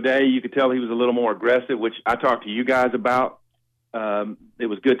the other day. You could tell he was a little more aggressive, which I talked to you guys about. It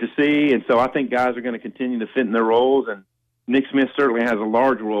was good to see. And so I think guys are going to continue to fit in their roles, and Nick Smith certainly has a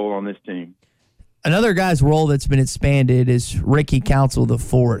large role on this team. Another guy's role that's been expanded is Ricky Council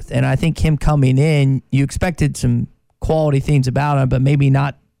IV. And I think him coming in, you expected some quality things about him, but maybe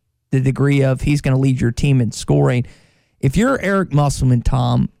not the degree of he's going to lead your team in scoring. If you're Eric Musselman,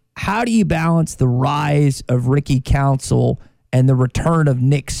 Tom, how do you balance the rise of Ricky Council and the return of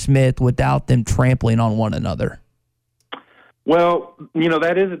Nick Smith without them trampling on one another? Well,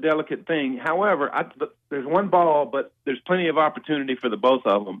 that is a delicate thing. However, there's one ball, but there's plenty of opportunity for the both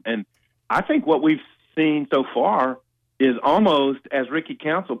of them. And I think what we've seen so far is almost as Ricky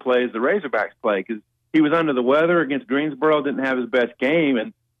Council plays, the Razorbacks play, because he was under the weather against Greensboro, didn't have his best game,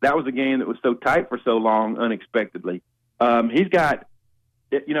 and that was a game that was so tight for so long unexpectedly. He's got,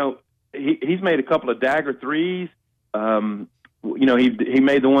 he's made a couple of dagger threes. He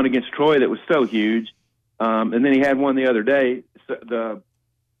made the one against Troy that was so huge, and then he had one the other day. So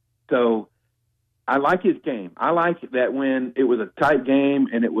So I like his game. I like that when it was a tight game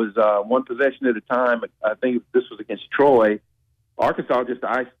and it was one possession at a time. I think this was against Troy. Arkansas just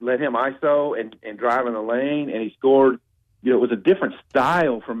let him ISO and drive in the lane, and he scored. It was a different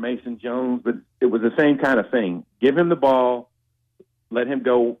style from Mason Jones, but it was the same kind of thing. Give him the ball, let him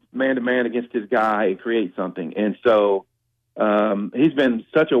go man-to-man against his guy and create something. And so he's been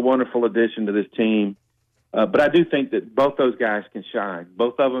such a wonderful addition to this team. But I do think that both those guys can shine.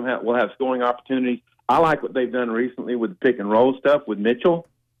 Both of them will have scoring opportunities. I like what they've done recently with pick-and-roll stuff with Mitchell.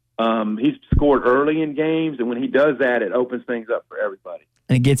 He's scored early in games, and when he does that, it opens things up for everybody.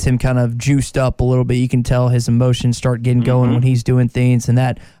 And it gets him kind of juiced up a little bit. You can tell his emotions start getting going when he's doing things, and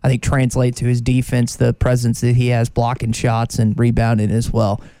that, I think, translates to his defense, the presence that he has blocking shots and rebounding as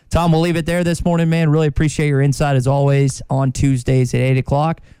well. Tom, we'll leave it there this morning, man. Really appreciate your insight, as always, on Tuesdays at 8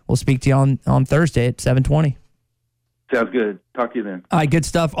 o'clock. We'll speak to you on Thursday at 7:20. Sounds good. Talk to you then. All right, good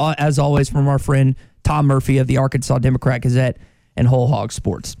stuff, as always, from our friend Tom Murphy of the Arkansas Democrat-Gazette and Whole Hog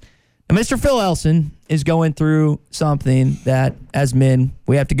Sports. Now, Mr. Phil Elson is going through something that, as men,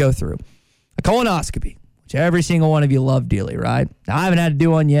 we have to go through. A colonoscopy, which every single one of you love dearly, right? Now, I haven't had to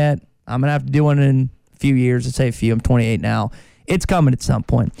do one yet. I'm going to have to do one in a few years. Let's say a few. I'm 28 now. It's coming at some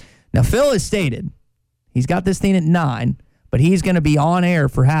point. Now, Phil has stated he's got this thing at 9, but he's going to be on air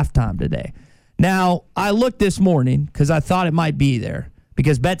for halftime today. Now, I looked this morning because I thought it might be there,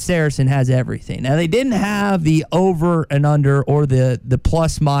 because Bet Saracen has everything. Now, they didn't have the over and under or the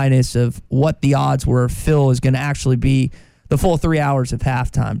plus minus of what the odds were Phil is going to actually be the full 3 hours of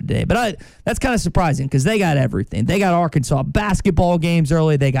halftime today. But that's kind of surprising because they got everything. They got Arkansas basketball games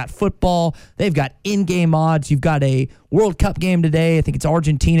early. They got football. They've got in-game odds. You've got a World Cup game today. I think it's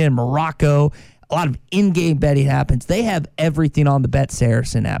Argentina and Morocco. A lot of in-game betting happens. They have everything on the Bet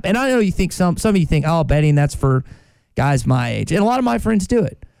Saracen app. And I know you think some of you think, oh, betting, that's for guys my age. And a lot of my friends do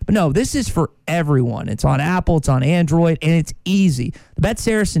it. But no, this is for everyone. It's on Apple, it's on Android, and it's easy. The Bet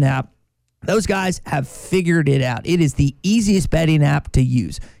Saracen app, those guys have figured it out. It is the easiest betting app to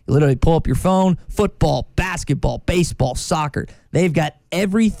use. You literally pull up your phone, football, basketball, baseball, soccer. They've got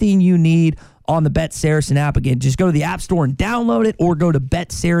everything you need on the Bet Saracen app. Again, just go to the App Store and download it, or go to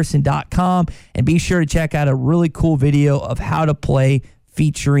BetSaracen.com and be sure to check out a really cool video of how to play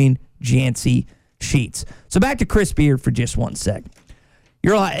featuring Jancy Sheets. So back to Chris Beard for just 1 sec.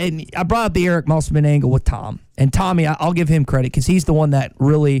 And I brought up the Eric Musselman angle with Tom. And Tommy, I'll give him credit because he's the one that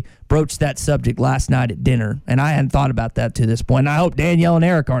really broached that subject last night at dinner. And I hadn't thought about that to this point. And I hope Danielle and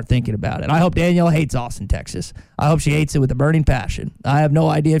Eric aren't thinking about it. I hope Danielle hates Austin, Texas. I hope she hates it with a burning passion. I have no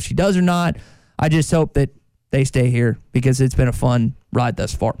idea if she does or not. I just hope that they stay here because it's been a fun ride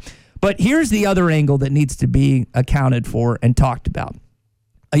thus far. But here's the other angle that needs to be accounted for and talked about.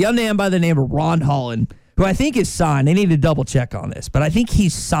 A young man by the name of Ron Holland, who I think is signed. I need to double check on this, but I think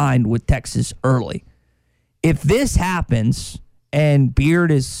he's signed with Texas early. If this happens and Beard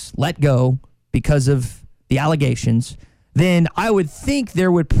is let go because of the allegations, then I would think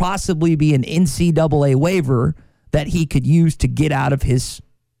there would possibly be an NCAA waiver that he could use to get out of his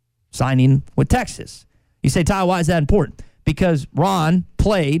signing with Texas. You say, Ty, why is that important? Because Ron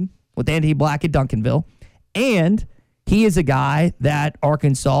played with Andy Black at Duncanville, and he is a guy that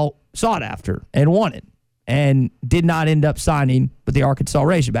Arkansas sought after and wanted, and did not end up signing with the Arkansas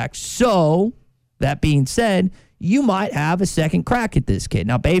Razorbacks. So, that being said, you might have a second crack at this kid.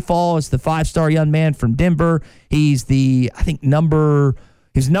 Now, Bayfall is the 5-star young man from Denver. He's he's the number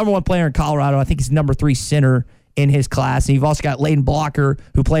one player in Colorado. I think he's number 3 center in his class. And you've also got Layden Blocker,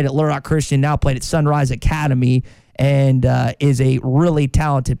 who played at Little Rock Christian, now played at Sunrise Academy, and is a really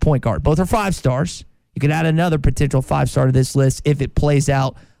talented point guard. Both are 5 stars. You could add another potential 5-star to this list if it plays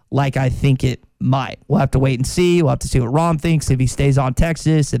out like I think it might. We'll have to wait and see. We'll have to see what Ron thinks, if he stays on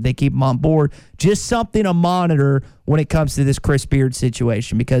Texas, if they keep him on board. Just something to monitor when it comes to this Chris Beard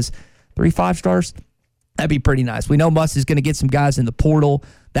situation, because 3 5-stars, that'd be pretty nice. We know Muss is going to get some guys in the portal.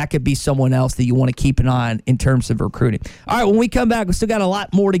 That could be someone else that you want to keep an eye on in terms of recruiting. All right, when we come back, we still got a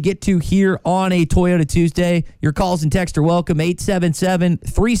lot more to get to here on a Toyota Tuesday. Your calls and texts are welcome,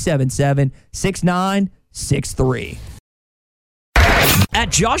 877-377-6963. At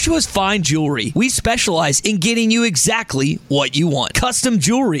Joshua's Fine Jewelry, we specialize in getting you exactly what you want. Custom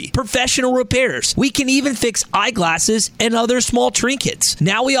jewelry, professional repairs. We can even fix eyeglasses and other small trinkets.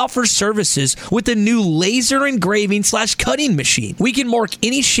 Now we offer services with a new laser engraving / cutting machine. We can mark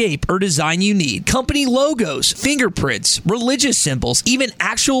any shape or design you need. Company logos, fingerprints, religious symbols, even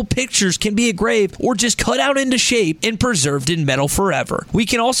actual pictures can be engraved or just cut out into shape and preserved in metal forever. We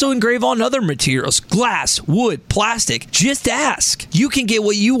can also engrave on other materials, glass, wood, plastic. Just ask. You can can get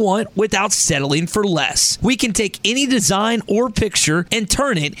what you want without settling for less. We can take any design or picture and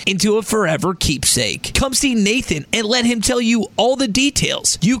turn it into a forever keepsake. Come see Nathan and let him tell you all the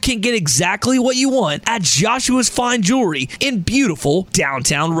details. You can get exactly what you want at Joshua's Fine Jewelry in beautiful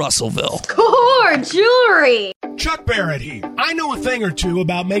downtown Russellville. Core jewelry. Chuck Barrett here. I know a thing or two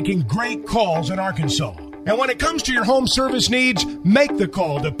about making great calls in Arkansas. And when it comes to your home service needs, make the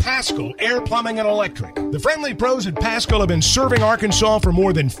call to Paschal Air Plumbing and Electric. The friendly pros at Paschal have been serving Arkansas for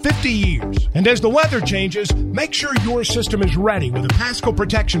more than 50 years. And as the weather changes, make sure your system is ready with a Paschal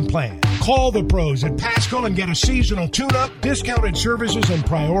protection plan. Call the pros at Paschal and get a seasonal tune-up, discounted services, and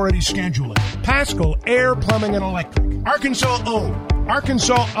priority scheduling. Paschal Air Plumbing and Electric. Arkansas owned.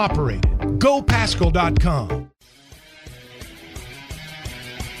 Arkansas operated. GoPaschal.com.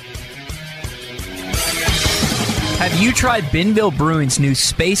 Have you tried Benville Brewing's new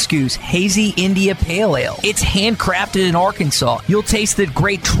Space Goose Hazy India Pale Ale? It's handcrafted in Arkansas. You'll taste the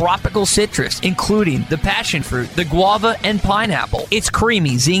great tropical citrus, including the passion fruit, the guava, and pineapple. It's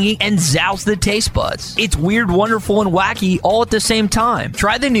creamy, zingy, and zounds the taste buds. It's weird, wonderful, and wacky all at the same time.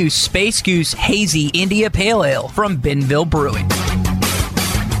 Try the new Space Goose Hazy India Pale Ale from Benville Brewing.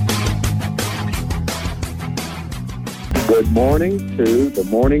 Good morning to the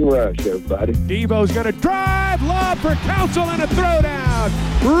Morning Rush, everybody. Devo's going to drive, lob for Council, and a throwdown.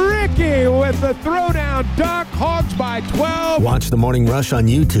 Ricky with the throwdown. Duck, Hogs by 12. Watch the Morning Rush on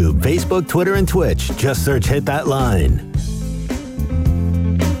YouTube, Facebook, Twitter, and Twitch. Just search Hit That Line.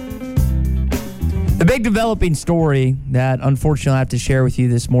 The big developing story that unfortunately I have to share with you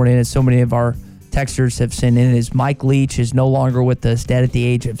this morning, as so many of our texters have sent in, is Mike Leach is no longer with us, dead at the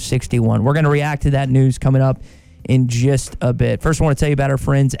age of 61. We're going to react to that news coming up in just a bit. First, I want to tell you about our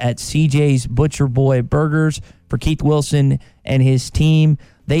friends at CJ's Butcher Boy Burgers. For Keith Wilson and his team,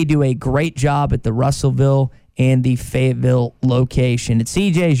 they do a great job at the Russellville and the Fayetteville location. At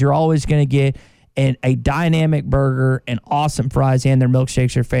CJ's, you're always going to get a dynamic burger and awesome fries, and their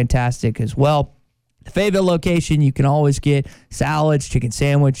milkshakes are fantastic as well. The Fayetteville location, you can always get salads, chicken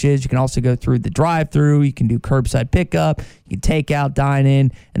sandwiches. You can also go through the drive-thru. You can do curbside pickup. You can take out, dine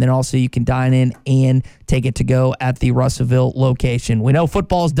in, and then also you can dine in and take it to go at the Russellville location. We know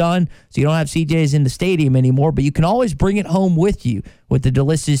football's done, so you don't have CJ's in the stadium anymore, but you can always bring it home with you with the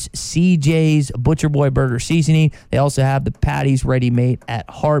delicious CJ's Butcher Boy Burger seasoning. They also have the patties ready-made at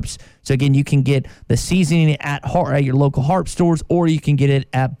Harps. So, again, you can get the seasoning at your local Harp stores, or you can get it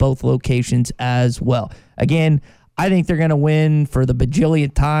at both locations as well. Again, I think they're going to win for the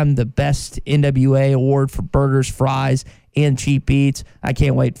bajillionth time the best NWA award for burgers, fries, and cheap eats. I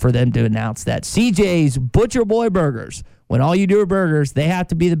can't wait for them to announce that. CJ's Butcher Boy Burgers. When all you do are burgers, they have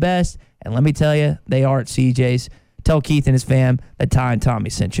to be the best. And let me tell you, they are at CJ's. Tell Keith and his fam that Ty and Tommy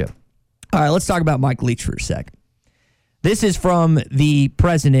sent you. All right, let's talk about Mike Leach for a sec. This is from the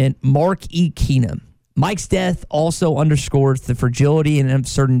president, Mark E. Keenum. Mike's death also underscores the fragility and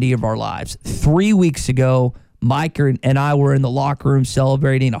uncertainty of our lives. 3 weeks ago, Mike and I were in the locker room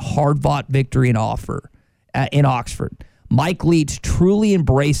celebrating a hard-fought victory in Oxford. Mike Leach truly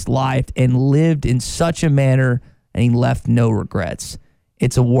embraced life and lived in such a manner, and he left no regrets.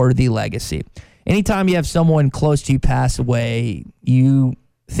 It's a worthy legacy. Anytime you have someone close to you pass away, you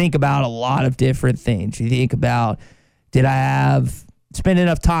think about a lot of different things. You think about, did I spend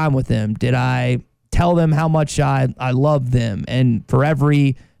enough time with them? Did I tell them how much I love them? And for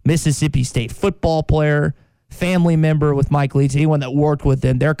every Mississippi State football player, family member with Mike Leach, anyone that worked with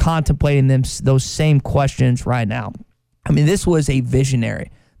them, they're contemplating those same questions right now. I mean, this was a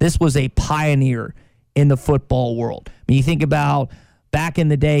visionary. This was a pioneer in the football world. I mean, you think about back in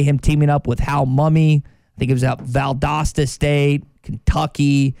the day, him teaming up with Hal Mumme. I think it was at Valdosta State,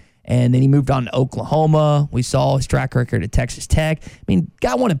 Kentucky, and then he moved on to Oklahoma. We saw his track record at Texas Tech. I mean,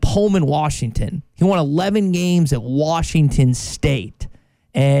 guy won at Pullman, Washington. He won 11 games at Washington State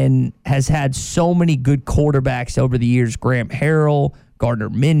and has had so many good quarterbacks over the years. Graham Harrell, Gardner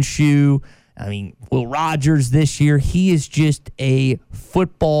Minshew, I mean, Will Rogers this year. He is just a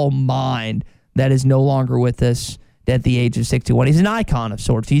football mind that is no longer with us at the age of 61. He's an icon of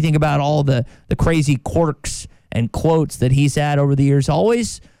sorts. You think about all the crazy quirks and quotes that he's had over the years,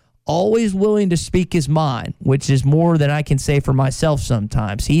 always willing to speak his mind, which is more than I can say for myself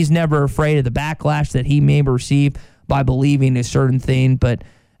sometimes. He's never afraid of the backlash that he may receive by believing a certain thing. But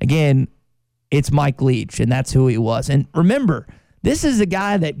again, it's Mike Leach, and that's who he was. And remember, this is a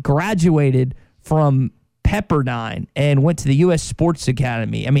guy that graduated from Pepperdine and went to the U.S. Sports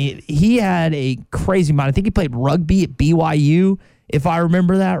Academy. I mean, he had a crazy mind. I think he played rugby at BYU, if I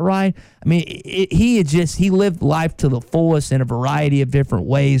remember that right. I mean, he lived life to the fullest in a variety of different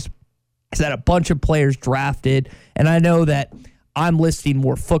ways. He's had a bunch of players drafted, and I know that I'm listing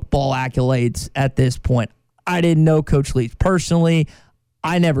more football accolades at this point. I didn't know Coach Leach personally.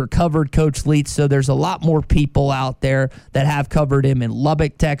 I never covered Coach Leach, so there's a lot more people out there that have covered him in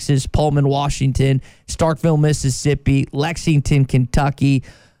Lubbock, Texas, Pullman, Washington, Starkville, Mississippi, Lexington, Kentucky,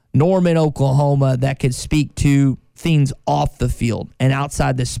 Norman, Oklahoma, that could speak to things off the field and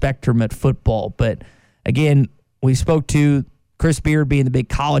outside the spectrum at football. But again, we spoke to Chris Beard being the big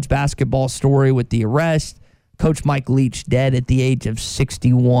college basketball story with the arrest, Coach Mike Leach dead at the age of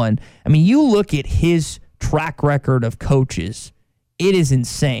 61. I mean, you look at his track record of coaches, it is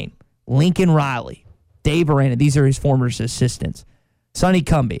insane. Lincoln Riley, Dave Aranda, these are his former assistants. Sonny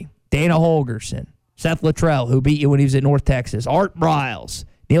Cumbie, Dana Holgerson, Seth Luttrell, who beat you when he was at North Texas, Art Briles,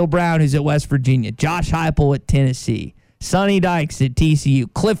 Neil Brown, who's at West Virginia, Josh Heupel at Tennessee, Sonny Dykes at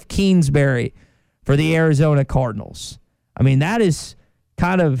TCU, Cliff Kingsbury for the Arizona Cardinals. I mean, that is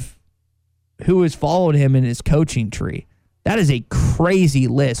kind of who has followed him in his coaching tree. That is a crazy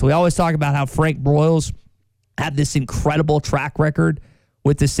list. We always talk about how Frank Broyles had this incredible track record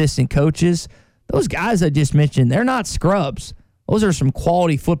with assistant coaches. Those guys I just mentioned, they're not scrubs. Those are some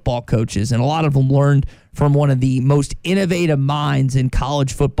quality football coaches, and a lot of them learned from one of the most innovative minds in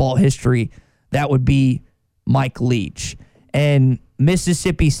college football history. That would be Mike Leach. And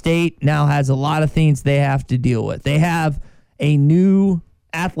Mississippi State now has a lot of things they have to deal with. They have a new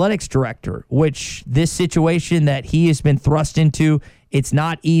athletics director, which this situation that he has been thrust into, it's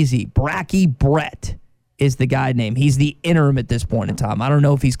not easy. Bracky Brett is the guy name. He's the interim at this point in time. I don't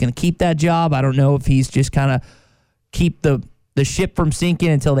know if he's going to keep that job. I don't know if he's just kind of keep the ship from sinking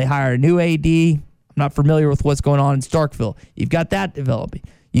until they hire a new AD. I'm not familiar with what's going on in Starkville. You've got that developing.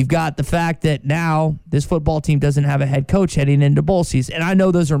 You've got the fact that now this football team doesn't have a head coach heading into bowl season. And I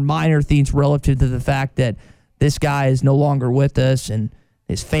know those are minor things relative to the fact that this guy is no longer with us and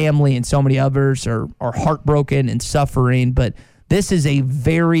his family and so many others are heartbroken and suffering. But this is a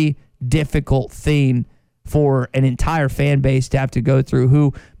very difficult thing for an entire fan base to have to go through,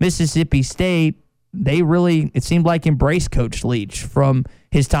 who Mississippi State, they really, it seemed like, embraced Coach Leach from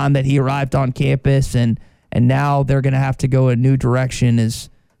his time that he arrived on campus, and now they're going to have to go a new direction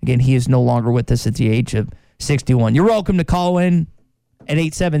as, again, he is no longer with us at the age of 61. You're welcome to call in at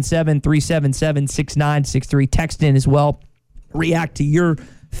 877-377-6963. Text in as well. React to your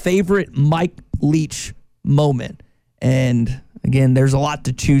favorite Mike Leach moment. And, again, there's a lot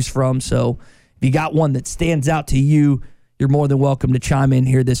to choose from, so if you got one that stands out to you, you're more than welcome to chime in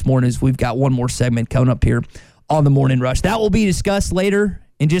here this morning, as we've got one more segment coming up here on the Morning Rush. That will be discussed later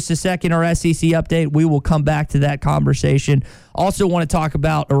in just a second, our SEC update. We will come back to that conversation. Also want to talk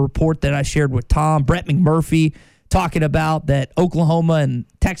about a report that I shared with Tom. Brett McMurphy talking about that Oklahoma and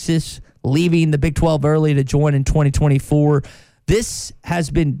Texas leaving the Big 12 early to join in 2024. This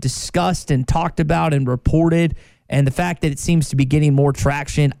has been discussed and talked about and reported, and the fact that it seems to be getting more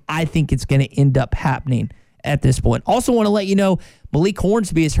traction, I think it's going to end up happening at this point. Also want to let you know, Malik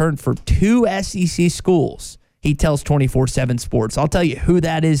Hornsby is heard for 2 SEC schools. He tells 24/7 Sports. I'll tell you who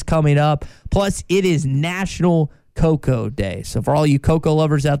that is coming up. Plus, it is National Cocoa Day. So for all you cocoa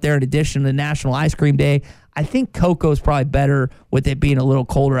lovers out there, in addition to National Ice Cream Day, I think cocoa is probably better with it being a little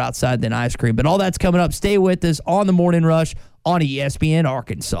colder outside than ice cream. But all that's coming up. Stay with us on the Morning Rush on ESPN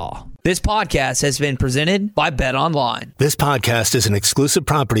Arkansas. This podcast has been presented by BetOnline. This podcast is an exclusive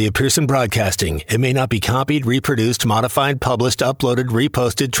property of Pearson Broadcasting. It may not be copied, reproduced, modified, published, uploaded,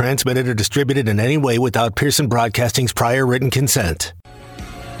 reposted, transmitted, or distributed in any way without Pearson Broadcasting's prior written consent.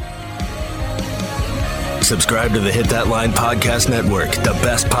 Subscribe to the Hit That Line Podcast Network, the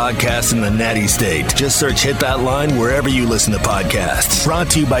best podcast in the Natty State. Just search Hit That Line wherever you listen to podcasts. Brought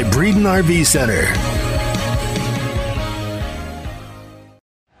to you by Breeden RV Center.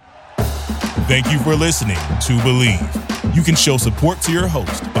 Thank you for listening to Believe. You can show support to your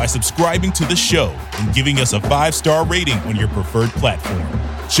host by subscribing to the show and giving us a 5-star rating on your preferred platform.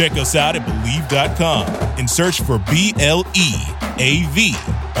 Check us out at Believe.com and search for BLEAV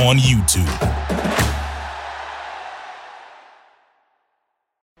on YouTube.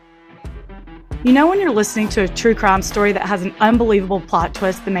 You know when you're listening to a true crime story that has an unbelievable plot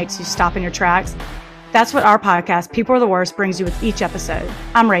twist that makes you stop in your tracks? That's what our podcast, People Are the Worst, brings you with each episode.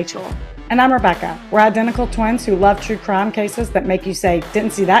 I'm Rachel. And I'm Rebecca. We're identical twins who love true crime cases that make you say,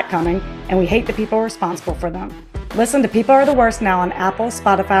 didn't see that coming, and we hate the people responsible for them. Listen to People Are the Worst now on Apple,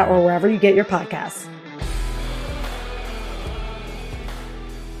 Spotify, or wherever you get your podcasts.